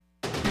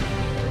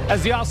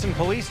As the Austin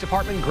Police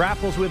Department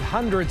grapples with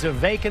hundreds of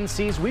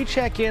vacancies, we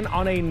check in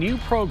on a new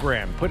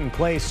program put in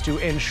place to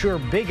ensure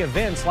big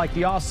events like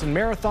the Austin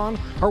Marathon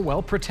are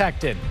well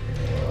protected.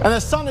 And the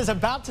sun is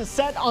about to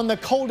set on the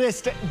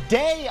coldest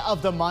day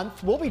of the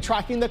month. We'll be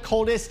tracking the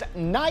coldest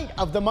night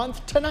of the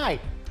month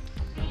tonight.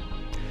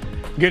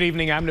 Good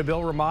evening, I'm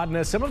Nabil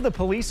Ramadna. Some of the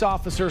police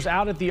officers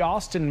out at the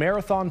Austin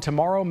Marathon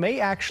tomorrow may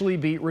actually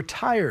be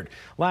retired.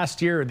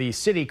 Last year, the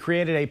city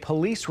created a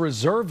police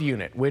reserve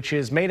unit, which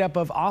is made up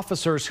of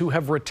officers who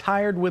have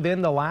retired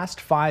within the last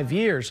 5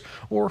 years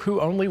or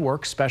who only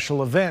work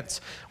special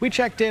events. We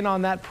checked in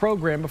on that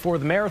program before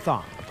the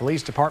marathon. The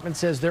police department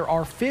says there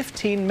are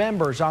 15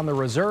 members on the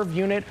reserve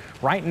unit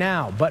right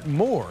now, but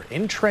more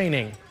in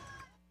training.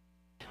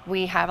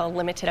 We have a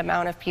limited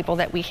amount of people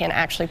that we can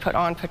actually put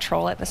on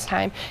patrol at this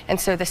time, and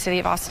so the city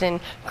of Austin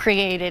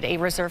created a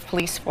reserve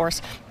police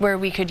force where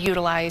we could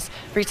utilize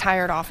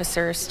retired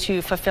officers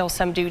to fulfill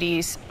some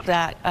duties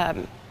that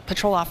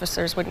patrol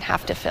officers wouldn't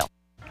have to fill.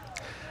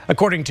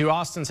 According to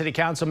Austin City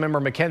Council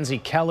member Mackenzie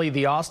Kelly,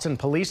 the Austin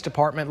Police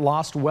Department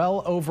lost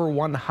well over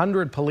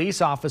 100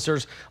 police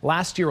officers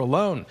last year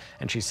alone,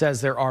 and she says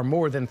there are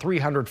more than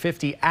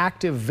 350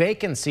 active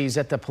vacancies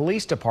at the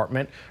police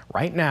department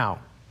right now.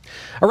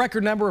 A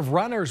record number of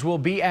runners will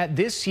be at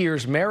this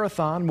year's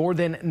marathon, more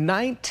than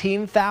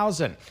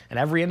 19,000. And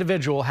every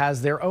individual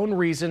has their own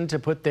reason to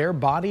put their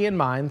body and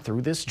mind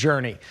through this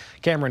journey.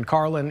 Cameron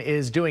Carlin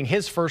is doing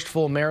his first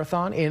full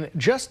marathon in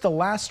just the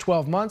last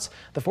 12 months.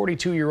 The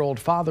 42-year-old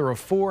father of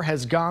 4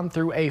 has gone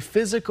through a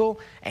physical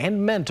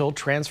and mental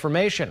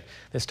transformation.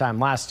 This time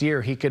last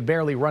year, he could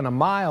barely run a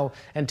mile.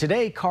 And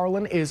today,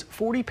 Carlin is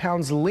 40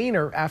 pounds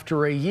leaner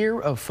after a year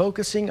of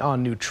focusing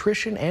on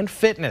nutrition and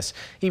fitness,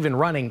 even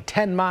running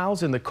 10 miles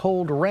in the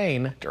cold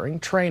rain during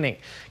training.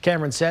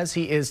 Cameron says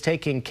he is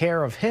taking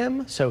care of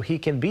him so he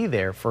can be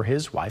there for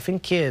his wife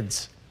and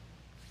kids.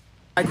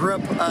 I grew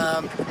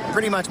up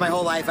pretty much my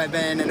whole life. I've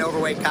been an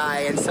overweight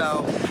guy, and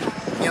so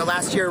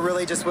last year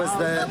really just was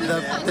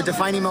the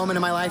defining moment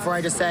in my life where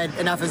I just said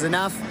enough is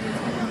enough.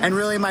 And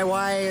really my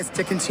why is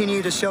to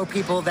continue to show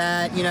people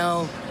that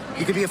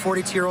you could be a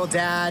 42-year-old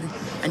dad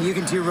and you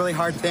can do really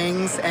hard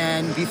things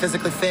and be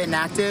physically fit and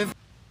active.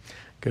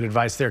 Good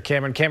advice there,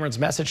 Cameron. Cameron's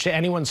message to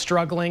anyone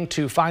struggling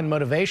to find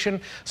motivation: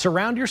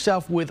 surround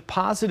yourself with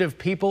positive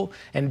people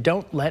and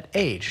don't let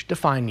age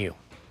define you.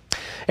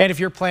 And if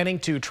you're planning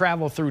to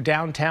travel through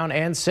downtown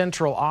and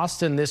central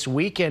Austin this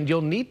weekend,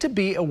 you'll need to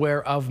be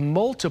aware of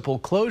multiple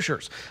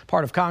closures.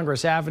 Part of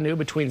Congress Avenue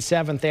between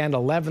 7th and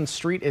 11th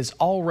Street is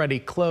already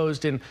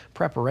closed in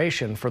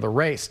preparation for the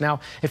race. Now,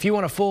 if you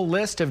want a full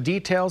list of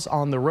details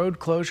on the road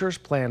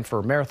closures planned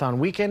for Marathon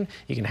Weekend,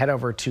 you can head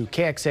over to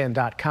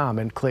KXAN.com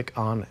and click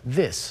on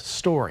this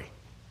story.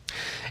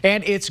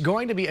 And it's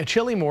going to be a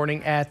chilly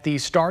morning at the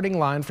starting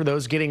line for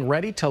those getting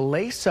ready to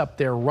lace up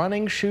their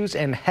running shoes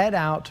and head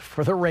out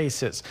for the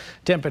races.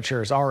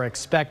 Temperatures are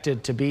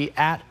expected to be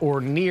at or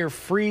near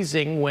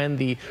freezing when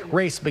the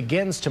race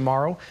begins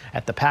tomorrow.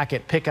 At the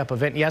Packet pickup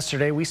event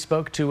yesterday, we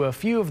spoke to a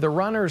few of the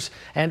runners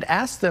and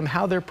asked them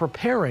how they're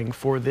preparing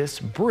for this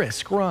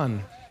brisk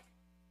run.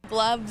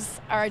 Gloves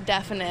are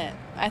definite.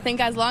 I think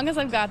as long as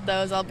I've got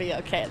those, I'll be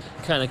okay.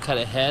 Kind of cut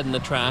ahead in the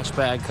trash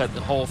bag, cut the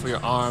hole for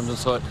your arms, and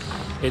so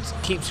it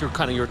keeps your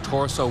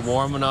torso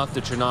warm enough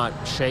that you're not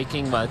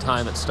shaking by the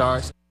time it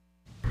starts.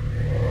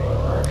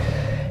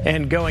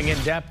 And going in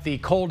depth, the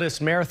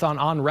coldest marathon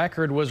on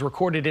record was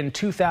recorded in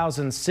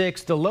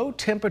 2006. The low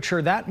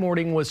temperature that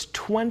morning was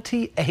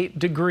 28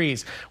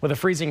 degrees. With a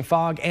freezing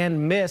fog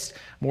and mist,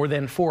 more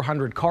than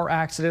 400 car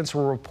accidents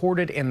were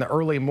reported in the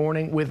early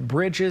morning, with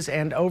bridges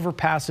and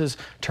overpasses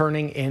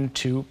turning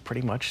into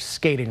pretty much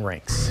skating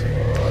rinks.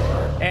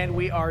 And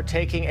we are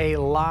taking a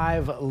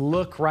live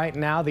look right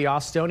now. The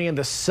Austonian,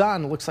 the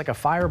sun looks like a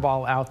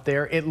fireball out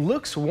there. It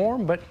looks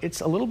warm, but it's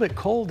a little bit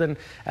cold. And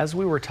as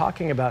we were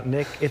talking about,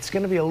 Nick, it's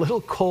going to be a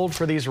little cold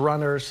for these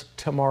runners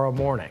tomorrow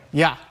morning.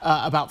 Yeah,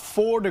 about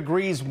 4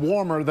 degrees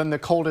warmer than the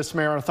coldest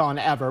marathon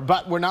ever.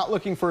 But we're not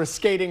looking for a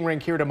skating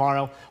rink here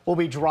tomorrow. We'll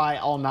be dry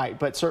all night,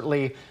 but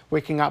certainly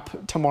waking up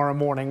tomorrow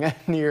morning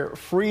near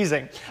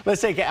freezing.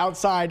 Let's take it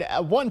outside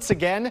once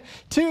again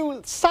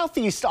to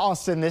southeast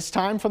Austin, this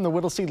time from the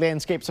Whittlesey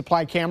Landscape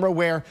Supply camera,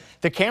 where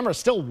the camera's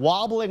still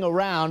wobbling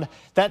around.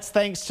 That's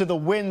thanks to the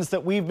winds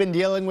that we've been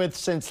dealing with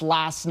since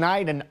last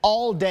night and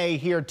all day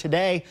here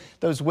today.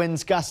 Those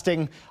winds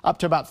gusting up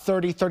to about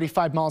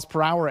 30-35 miles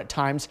per hour at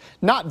times.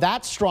 Not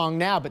that strong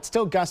now, but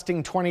still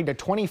gusting 20 to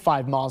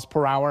 25 miles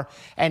per hour,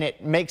 and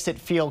it makes it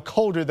feel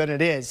colder than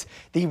it is.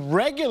 The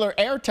regular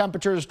air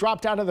temperatures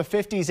dropped out of the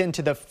 50s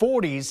into the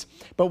 40s,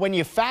 but when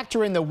you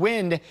factor in the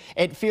wind,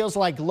 it feels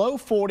like low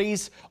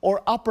 40s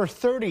or upper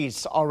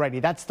 30s already.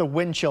 That's the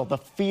wind chill, the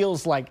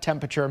feels like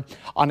temperature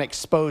on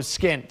exposed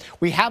skin.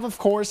 We have, of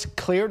course,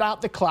 cleared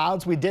out the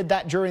clouds. We did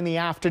that during the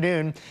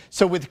afternoon.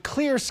 So with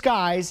clear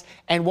skies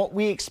and what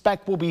we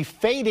expect will be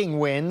fading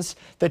winds,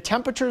 the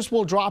temperatures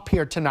will drop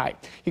here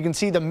tonight. You can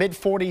see the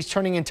mid-40s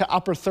turning into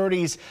upper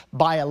 30s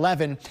by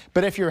 11.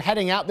 But if you're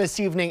heading out this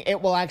evening,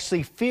 it will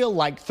actually feel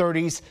like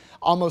 30s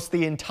almost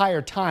the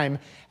entire time.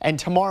 And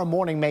tomorrow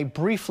morning may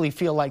briefly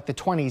feel like the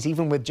 20s,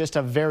 even with just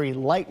a very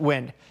light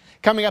wind.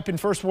 Coming up in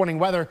First Warning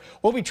Weather,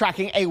 we'll be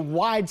tracking a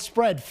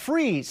widespread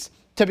freeze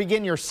to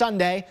begin your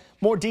Sunday.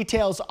 More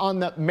details on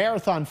the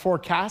marathon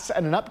forecast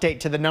and an update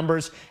to the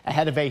numbers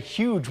ahead of a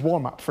huge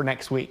warm-up for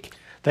next week.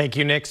 Thank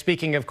you, Nick.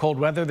 Speaking of cold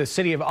weather, the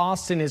city of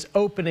Austin is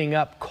opening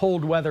up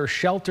cold weather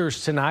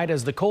shelters tonight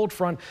as the cold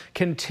front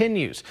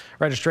continues.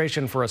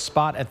 Registration for a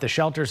spot at the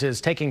shelters is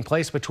taking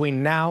place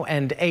between now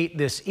and 8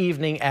 this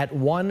evening at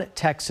One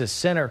Texas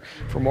Center.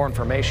 For more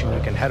information, you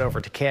can head over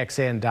to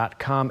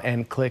KXAN.com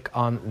and click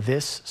on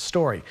this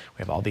story. We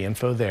have all the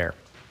info there.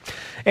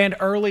 And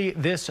early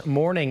this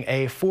morning,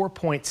 a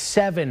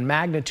 4.7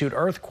 magnitude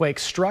earthquake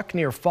struck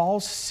near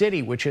Falls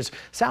City, which is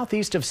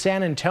southeast of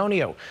San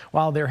Antonio.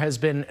 While there has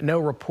been no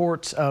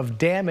reports of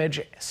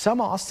damage, some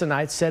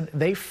Austinites said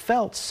they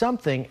felt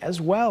something as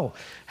well.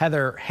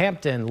 Heather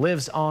Hampton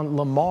lives on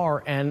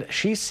Lamar, and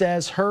she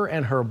says her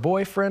and her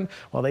boyfriend,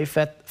 well, they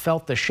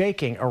felt the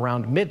shaking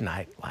around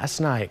midnight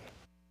last night.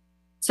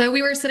 So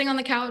we were sitting on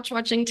the couch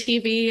watching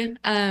TV,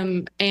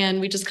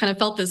 and we just kind of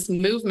felt this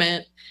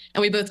movement,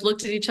 and we both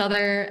looked at each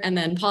other and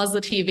then paused the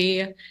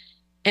TV,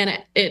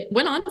 and it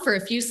went on for a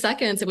few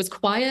seconds. It was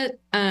quiet,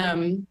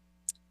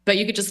 but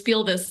you could just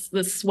feel this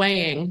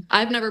swaying.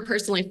 I've never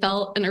personally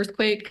felt an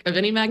earthquake of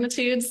any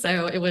magnitude,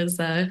 so it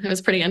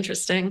was pretty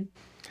interesting.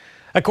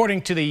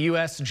 According to the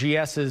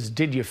USGS's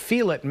Did You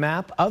Feel It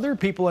map, other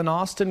people in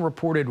Austin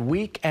reported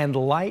weak and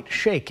light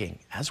shaking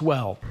as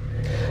well.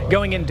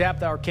 Going in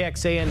depth, our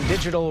KXAN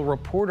digital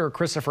reporter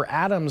Christopher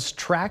Adams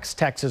tracks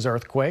Texas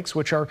earthquakes,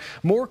 which are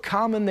more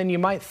common than you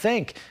might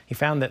think. He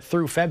found that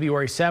through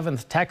February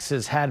 7th,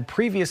 Texas had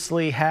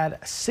previously had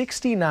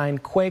 69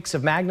 quakes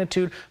of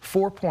magnitude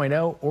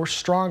 4.0 or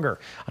stronger.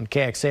 On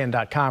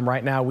KXAN.com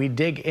right now, we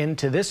dig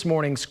into this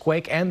morning's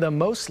quake and the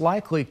most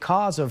likely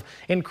cause of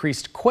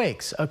increased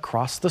quakes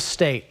across the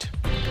state.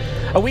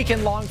 A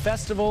weekend-long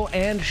festival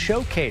and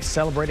showcase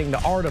celebrating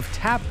the art of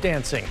tap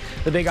dancing.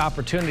 The big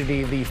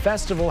opportunity the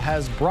festival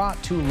has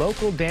brought to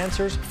local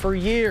dancers for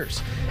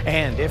years.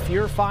 And if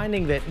you're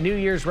finding that New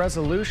Year's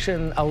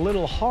resolution a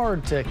little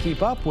hard to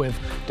keep up with,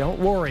 don't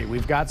worry.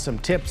 We've got some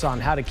tips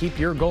on how to keep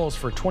your goals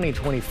for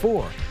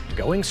 2024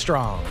 going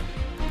strong.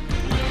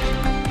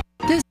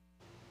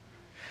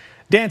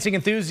 Dancing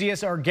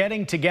enthusiasts are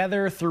getting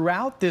together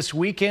throughout this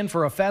weekend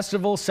for a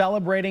festival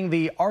celebrating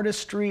the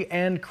artistry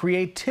and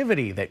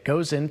creativity that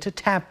goes into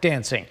tap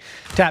dancing.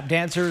 Tap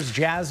dancers,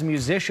 jazz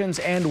musicians,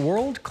 and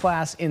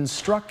world-class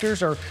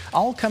instructors are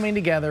all coming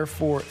together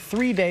for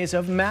 3 days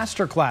of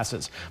master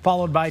classes,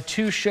 followed by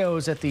 2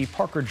 shows at the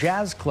Parker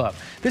Jazz Club.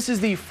 This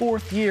is the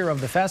 4th year of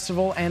the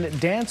festival,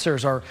 and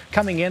dancers are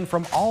coming in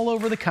from all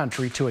over the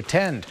country to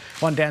attend.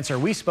 One dancer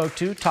we spoke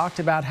to talked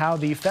about how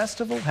the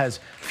festival has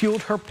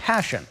fueled her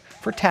passion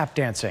for tap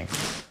dancing.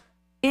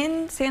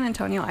 In San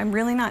Antonio, I'm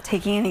really not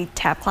taking any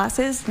tap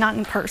classes, not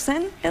in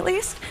person at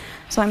least.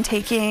 So I'm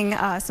taking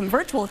some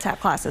virtual tap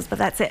classes, but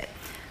that's it.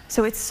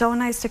 So it's so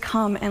nice to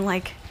come and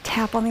like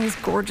tap on these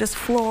gorgeous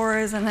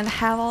floors and then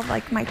have all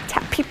like my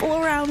tap people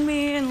around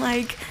me, and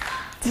like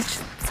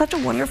it's such a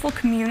wonderful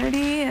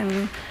community.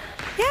 And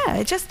yeah,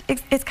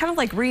 it's kind of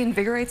like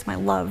reinvigorates my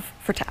love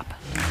for tap.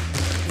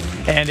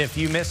 And if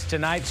you missed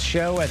tonight's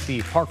show at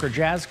the Parker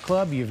Jazz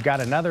Club, you've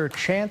got another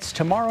chance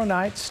tomorrow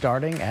night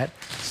starting at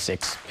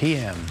 6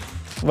 p.m.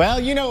 Well,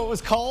 you know it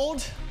was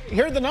cold.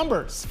 Here are the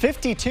numbers.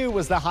 52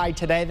 was the high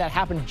today. That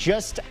happened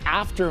just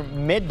after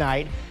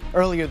midnight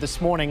earlier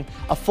this morning.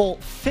 A full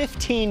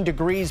 15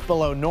 degrees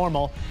below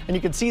normal. And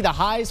you can see the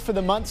highs for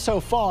the month so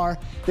far.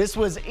 This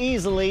was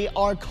easily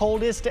our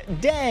coldest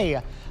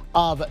day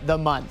of the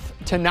month.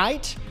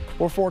 Tonight,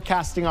 we're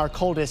forecasting our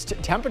coldest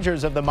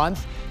temperatures of the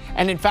month.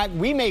 And in fact,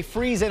 we may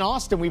freeze in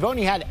Austin. We've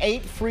only had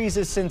 8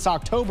 freezes since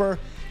October.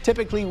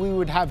 Typically, we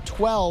would have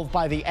 12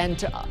 by the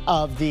end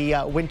of the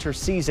winter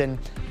season.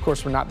 Of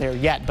course, we're not there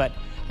yet, but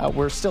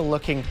we're still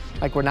looking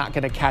like we're not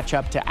going to catch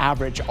up to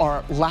average.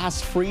 Our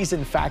last freeze,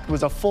 in fact,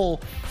 was a full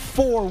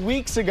 4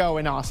 weeks ago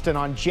in Austin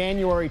on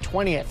January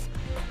 20th.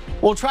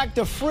 We'll track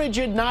the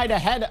frigid night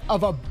ahead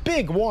of a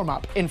big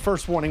warm-up in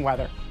First Warning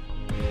Weather.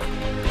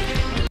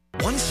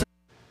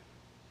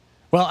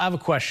 Well, I have a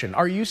question.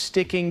 Are you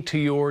sticking to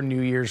your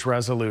New Year's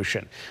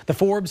resolution? The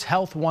Forbes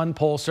Health One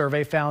poll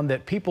survey found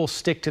that people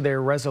stick to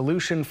their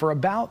resolution for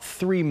about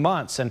 3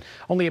 months, and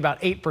only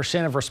about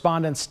 8% of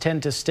respondents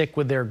tend to stick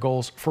with their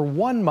goals for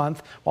 1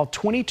 month, while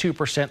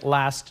 22%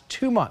 last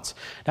 2 months.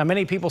 Now,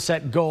 many people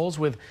set goals,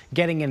 with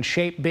getting in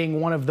shape being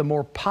one of the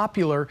more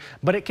popular,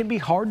 but it can be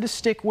hard to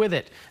stick with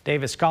it.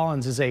 Davis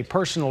Collins is a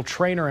personal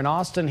trainer in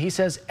Austin. He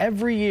says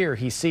every year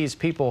he sees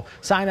people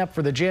sign up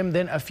for the gym,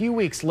 then a few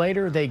weeks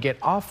later they get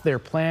off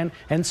their plan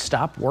and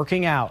stop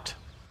working out.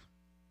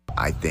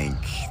 I think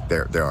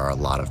there are a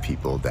lot of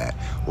people that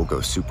will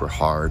go super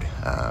hard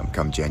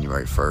come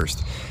January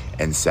 1st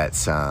and set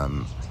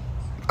some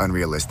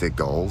unrealistic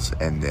goals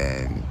and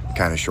then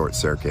kind of short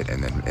circuit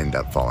and then end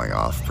up falling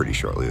off pretty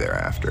shortly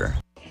thereafter.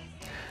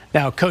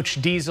 Now, Coach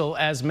Diesel,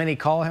 as many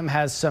call him,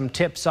 has some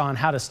tips on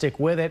how to stick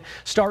with it.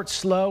 Start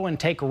slow and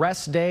take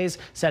rest days.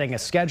 Setting a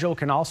schedule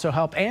can also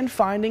help, and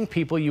finding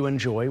people you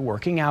enjoy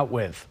working out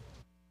with.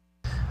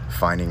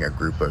 Finding a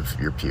group of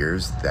your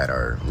peers that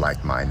are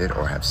like-minded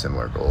or have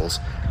similar goals,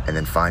 and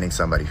then finding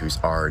somebody who's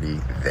already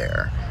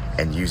there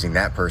and using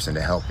that person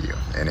to help you.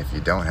 And if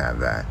you don't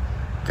have that,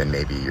 then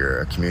maybe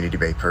you're a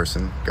community-based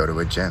person, go to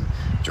a gym,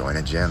 join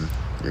a gym.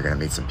 You're gonna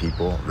meet some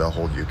people, they'll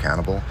hold you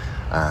accountable.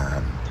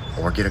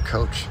 Or get a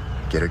coach,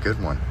 get a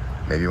good one,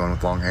 maybe one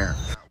with long hair.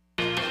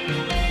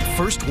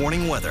 First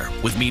warning weather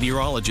with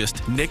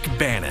meteorologist Nick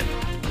Bannon.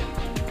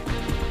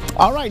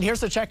 All right,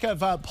 here's a check of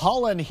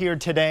pollen here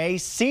today.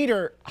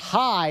 Cedar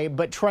high,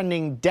 but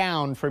trending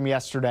down from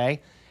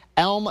yesterday.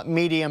 Elm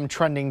medium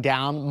trending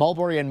down.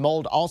 Mulberry and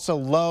mold also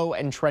low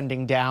and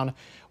trending down.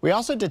 We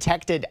also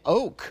detected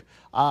oak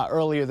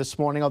earlier this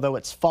morning, although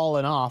it's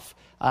fallen off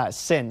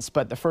since,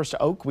 but the first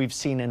oak we've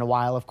seen in a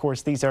while. Of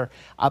course, these are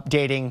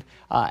updating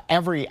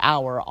every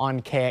hour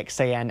on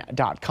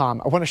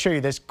KXAN.com. I want to show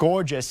you this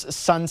gorgeous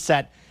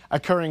sunset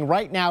occurring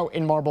right now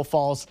in Marble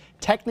Falls.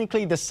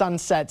 Technically, the sun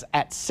sets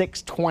at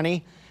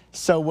 6:20,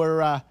 so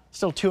we're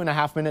still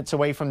 2.5 minutes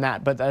away from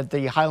that. But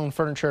the Highland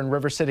Furniture and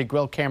River City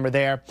Grill camera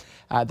there,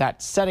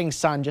 that setting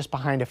sun just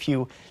behind a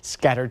few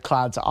scattered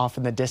clouds off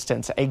in the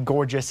distance. A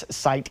gorgeous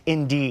sight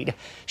indeed.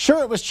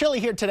 Sure, it was chilly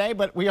here today,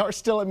 but we are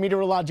still in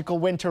meteorological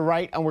winter,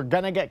 right? And we're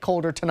going to get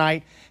colder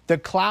tonight. The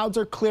clouds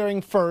are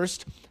clearing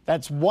first.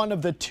 That's one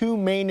of the two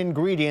main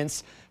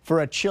ingredients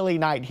for a chilly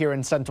night here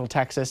in Central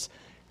Texas.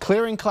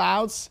 Clearing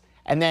clouds,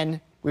 and then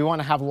we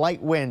want to have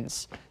light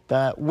winds.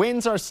 The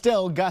winds are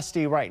still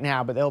gusty right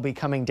now, but they'll be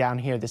coming down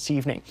here this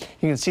evening.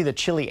 You can see the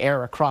chilly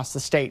air across the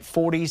state,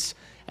 40s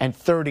and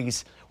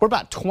 30s. We're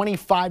about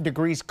 25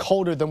 degrees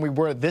colder than we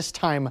were this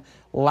time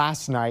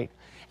last night.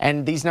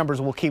 And these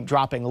numbers will keep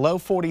dropping. Low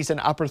 40s and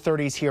upper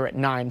 30s here at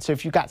 9. So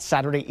if you've got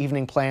Saturday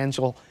evening plans,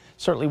 you'll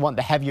certainly want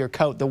the heavier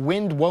coat. The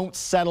wind won't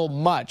settle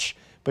much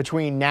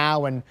between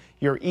now and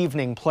your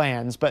evening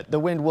plans, but the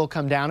wind will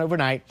come down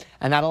overnight,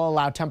 and that'll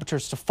allow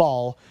temperatures to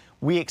fall.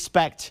 We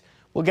expect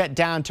we'll get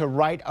down to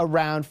right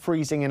around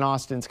freezing in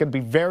Austin. It's going to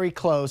be very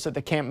close at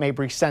the Camp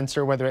Mabry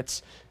sensor, whether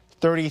it's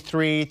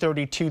 33,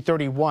 32,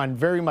 31,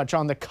 very much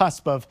on the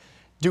cusp of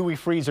do we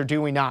freeze or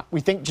do we not.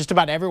 We think just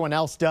about everyone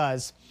else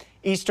does.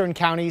 Eastern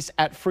counties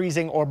at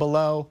freezing or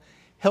below.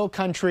 Hill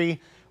country,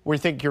 we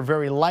think you're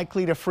very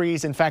likely to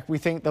freeze. In fact, we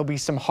think there'll be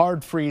some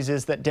hard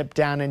freezes that dip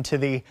down into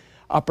the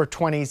upper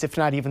 20s, if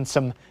not even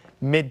some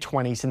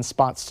mid-20s in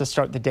spots to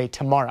start the day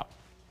tomorrow.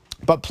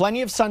 But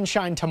plenty of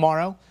sunshine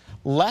tomorrow.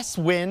 Less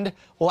wind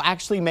will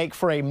actually make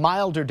for a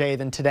milder day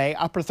than today.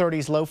 Upper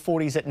 30s, low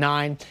 40s at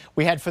 9.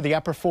 We head for the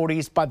upper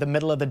 40s by the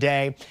middle of the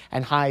day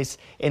and highs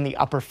in the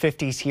upper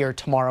 50s here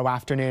tomorrow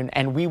afternoon.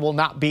 And we will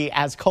not be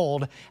as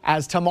cold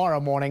as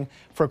tomorrow morning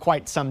for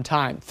quite some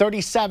time.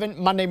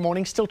 37 Monday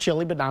morning, still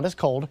chilly, but not as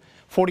cold.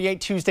 48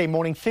 Tuesday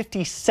morning,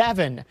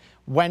 57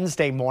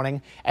 Wednesday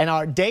morning. And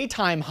our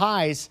daytime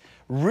highs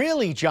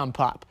really jump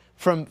up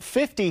from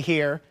 50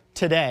 here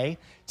today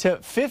to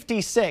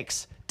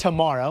 56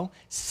 tomorrow,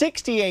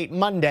 68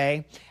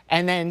 Monday,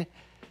 and then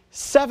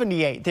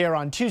 78 there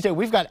on Tuesday.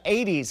 We've got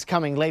 80s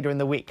coming later in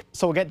the week.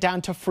 So we'll get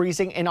down to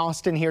freezing in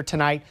Austin here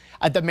tonight.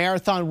 At the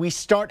marathon, we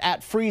start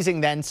at freezing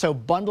then, so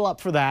bundle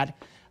up for that.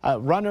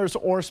 Runners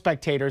or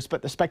spectators,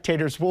 but the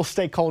spectators will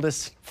stay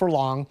coldest for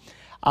long.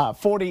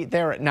 40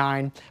 there at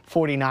 9,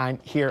 49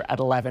 here at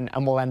 11,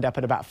 and we'll end up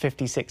at about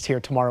 56 here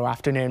tomorrow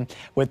afternoon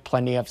with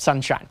plenty of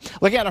sunshine.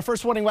 Looking at our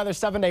first warning weather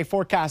 7-day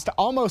forecast,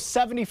 almost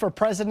 70 for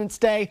President's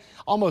Day,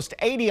 almost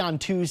 80 on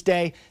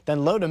Tuesday,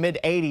 then low to mid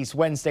 80s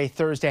Wednesday,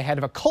 Thursday ahead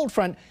of a cold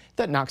front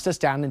that knocks us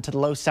down into the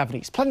low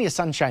 70s. Plenty of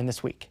sunshine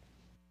this week.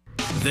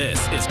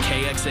 This is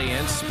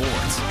KXAN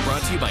Sports,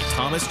 brought to you by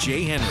Thomas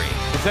J. Henry.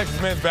 The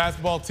Texas men's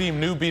basketball team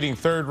knew beating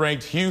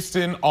third-ranked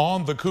Houston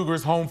on the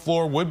Cougars' home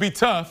floor would be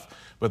tough,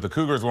 but the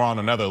Cougars were on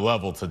another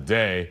level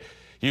today.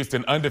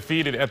 Houston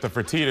undefeated at the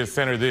Fertitta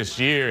Center this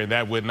year, and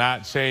that would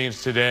not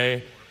change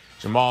today.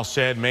 Jamal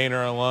Shedd,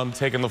 Manor alum,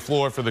 taking the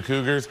floor for the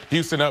Cougars.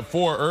 Houston up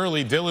 4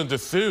 early. Dylan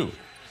DeSue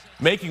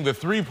making the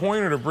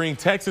three-pointer to bring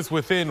Texas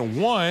within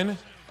 1.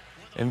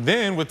 And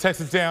then with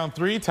Texas down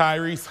 3,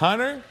 Tyrese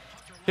Hunter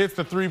hits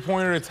the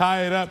three-pointer to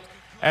tie it up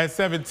at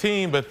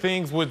 17, but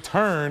things would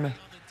turn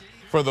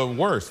for the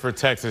worse for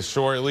Texas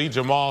shortly.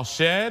 Jamal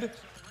Shedd,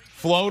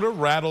 floater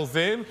rattles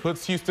in,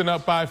 puts Houston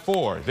up by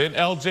 4. Then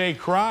L.J.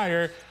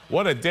 Cryer,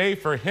 what a day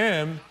for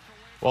him.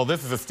 Well,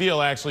 this is a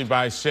steal actually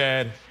by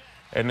Shedd,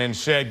 and then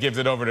Shedd gives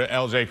it over to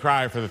L.J.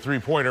 Cryer for the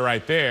three-pointer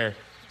right there,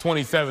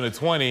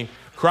 27-20.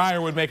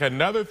 Cryer would make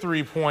another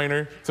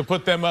three-pointer to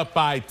put them up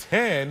by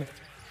 10.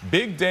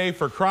 Big day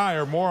for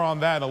Cryer, more on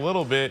that in a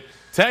little bit.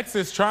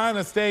 Texas trying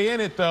to stay in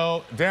it,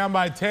 though. Down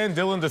by 10,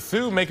 Dylan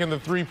DeSue making the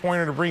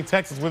three-pointer to bring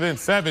Texas within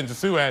 7.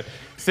 DeSue had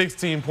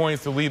 16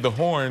 points to lead the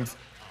Horns.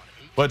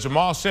 But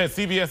Jamal Shed,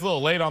 CBS a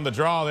little late on the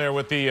draw there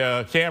with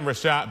the camera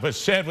shot, but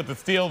Shed with the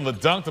steal and the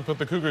dunk to put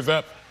the Cougars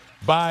up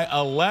by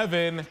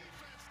 11.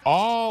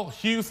 All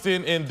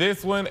Houston in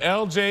this one.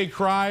 LJ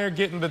Cryer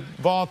getting the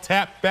ball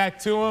tapped back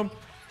to him.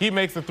 He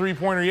makes a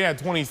three-pointer. He had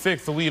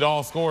 26 to lead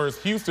all scorers.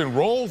 Houston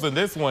rolls in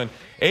this one,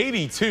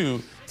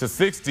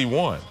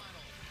 82-61.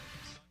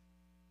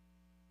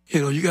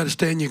 You know, you got to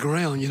stand your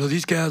ground. You know,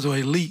 these guys are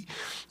elite.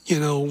 You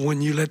know,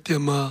 when you let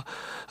them,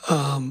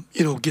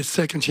 you know, get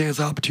second chance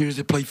opportunities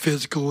to play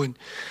physical and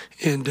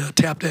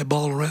tap that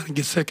ball around and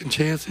get second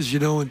chances, you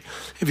know. And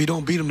if you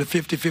don't beat them to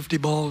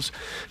 50-50 balls,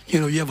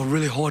 you know, you have a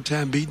really hard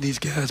time beating these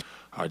guys.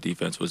 Our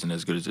defense wasn't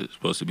as good as it's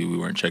supposed to be. We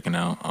weren't checking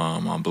out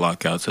on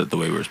blockouts the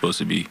way we were supposed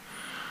to be.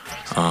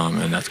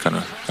 And that's kind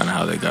of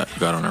how they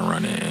got on a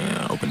run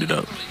and opened it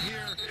up.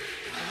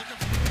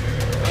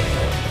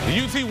 The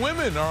UT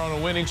women are on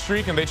a winning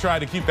streak, and they try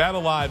to keep that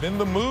alive in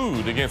the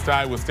mood against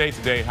Iowa State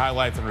today.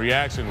 Highlights and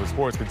reaction with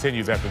sports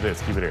continues after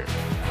this. Keep it here.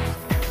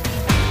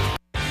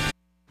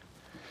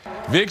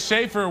 Vic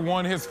Schaefer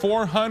won his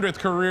 400th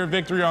career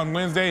victory on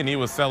Wednesday, and he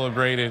was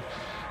celebrated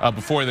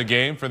before the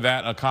game for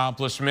that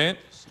accomplishment.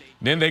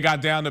 Then they got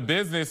down to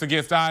business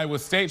against Iowa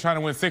State, trying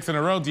to win 6 in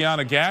a row.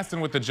 Deanna Gaston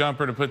with the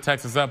jumper to put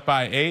Texas up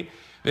by 8.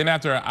 Then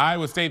after an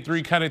Iowa State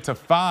 3 cut it to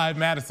 5,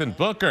 Madison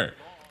Booker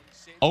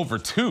over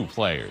 2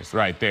 players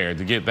right there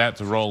to get that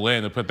to roll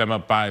in to put them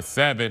up by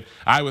 7.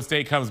 Iowa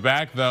State comes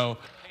back, though.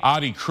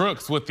 Audie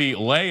Crooks with the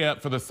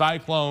layup for the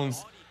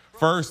Cyclones'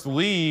 first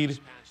lead.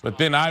 But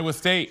then Iowa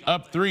State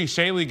up 3.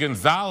 Shaylee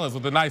Gonzalez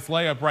with a nice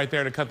layup right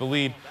there to cut the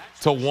lead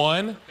to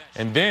 1.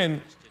 And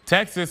then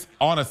Texas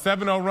on a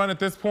 7-0 run at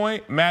this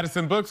point.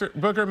 Madison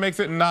Booker makes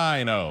it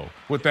 9-0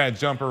 with that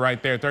jumper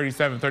right there.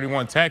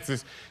 37-31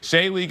 Texas.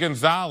 Shaylee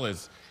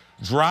Gonzalez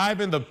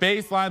driving the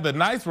baseline, the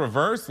nice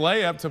reverse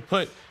layup to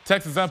put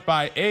Texas up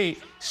by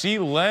 8. She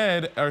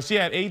had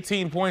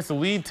 18 points to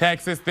lead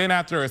Texas. Then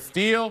after a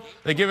steal,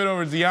 they give it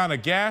over to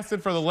Deanna Gaston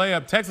for the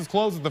layup. Texas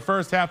closes the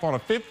first half on a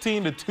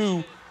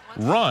 15-2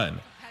 run.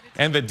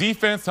 And the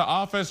defense to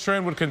offense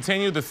trend would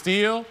continue. The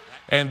steal,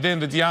 and then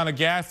the Deanna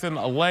Gaston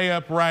a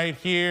layup right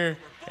here.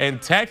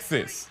 And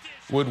Texas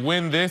would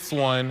win this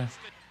one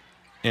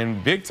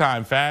in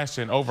big-time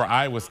fashion over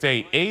Iowa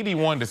State,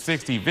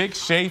 81-60. Vic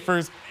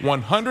Schaefer's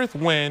 100th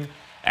win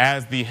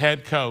as the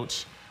head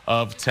coach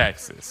of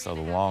Texas. So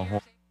the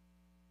Longhorns.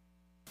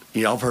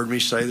 Y'all have heard me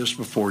say this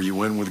before. You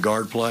win with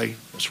guard play.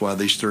 That's why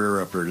these 3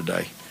 are up here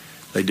today.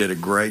 They did a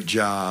great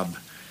job,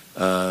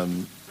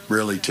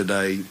 really,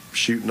 today,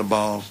 shooting the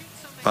ball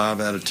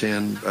 5 out of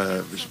 10.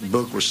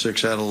 Book was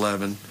 6 out of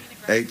 11,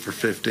 8 for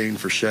 15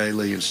 for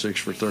Shaylee, and 6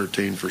 for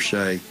 13 for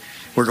Shay.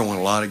 We're going to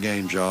win a lot of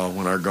games, y'all,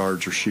 when our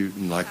guards are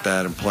shooting like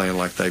that and playing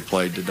like they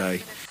played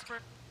today.